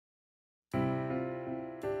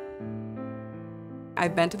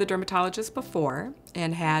I've been to the dermatologist before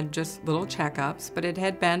and had just little checkups, but it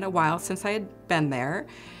had been a while since I had been there.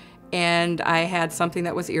 And I had something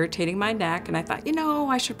that was irritating my neck, and I thought, you know,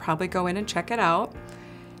 I should probably go in and check it out.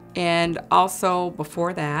 And also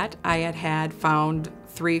before that, I had found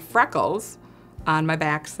 3 freckles on my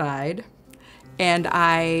backside, and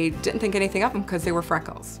I didn't think anything of them because they were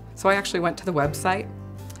freckles. So I actually went to the website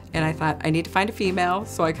and I thought, I need to find a female,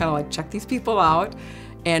 so I kind of like checked these people out.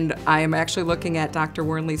 And I am actually looking at Dr.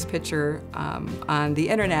 Warnley's picture on the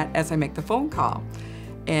internet as I make the phone call.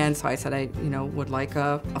 And so I said, I would like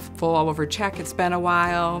a full all-over check. It's been a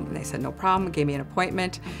while. And they said, no problem, gave me an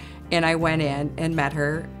appointment. And I went in and met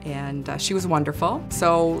her, and she was wonderful.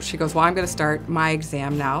 So she goes, well, I'm gonna start my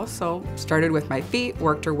exam now. So started with my feet,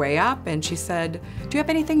 worked her way up, and she said, do you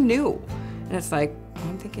have anything new? And it's like,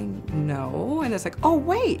 I'm thinking, no. And it's like, oh,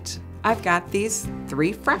 wait, I've got these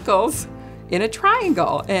 3 freckles in a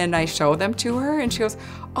triangle. And I show them to her, and she goes,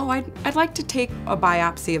 oh, I'd like to take a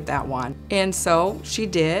biopsy of that one. And so she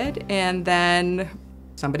did, and then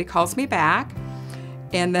somebody calls me back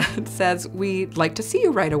and then says, we'd like to see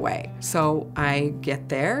you right away. So I get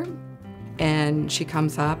there, and she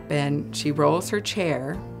comes up and she rolls her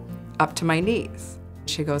chair up to my knees.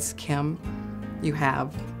 She goes, Kim, you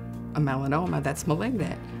have a melanoma that's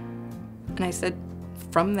malignant. And I said,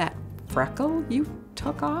 from that freckle you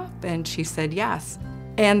took off? And she said, yes.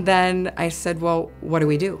 And then I said, well, what do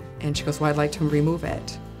we do? And she goes, well, I'd like to remove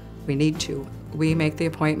it. We need to. We make the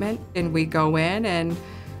appointment, and we go in, and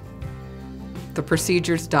the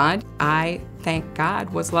procedure's done. I, thank God,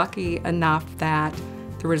 was lucky enough that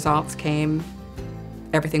the results came,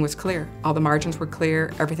 everything was clear. All the margins were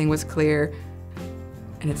clear, everything was clear.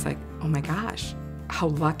 And it's like, oh my gosh, how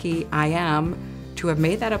lucky I am to have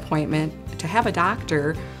made that appointment, to have a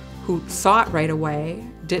doctor who saw it right away,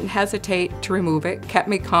 didn't hesitate to remove it, kept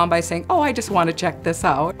me calm by saying, oh, I just want to check this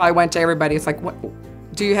out. I went to everybody, it's like, what,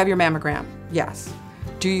 do you have your mammogram? Yes.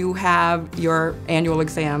 Do you have your annual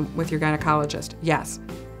exam with your gynecologist? Yes.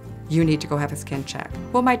 You need to go have a skin check.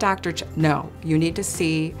 Well, my doctor, no. You need to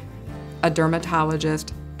see a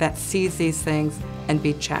dermatologist that sees these things and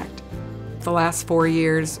be checked. The last 4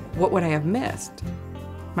 years, what would I have missed?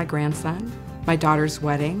 My grandson, my daughter's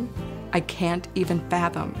wedding. I can't even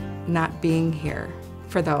fathom not being here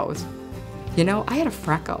for those. You know, I had a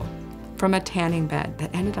freckle from a tanning bed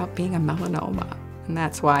that ended up being a melanoma. And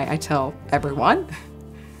that's why I tell everyone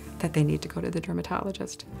that they need to go to the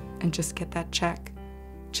dermatologist and just get that check.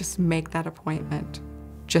 Just make that appointment.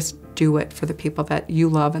 Just do it for the people that you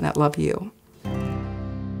love and that love you.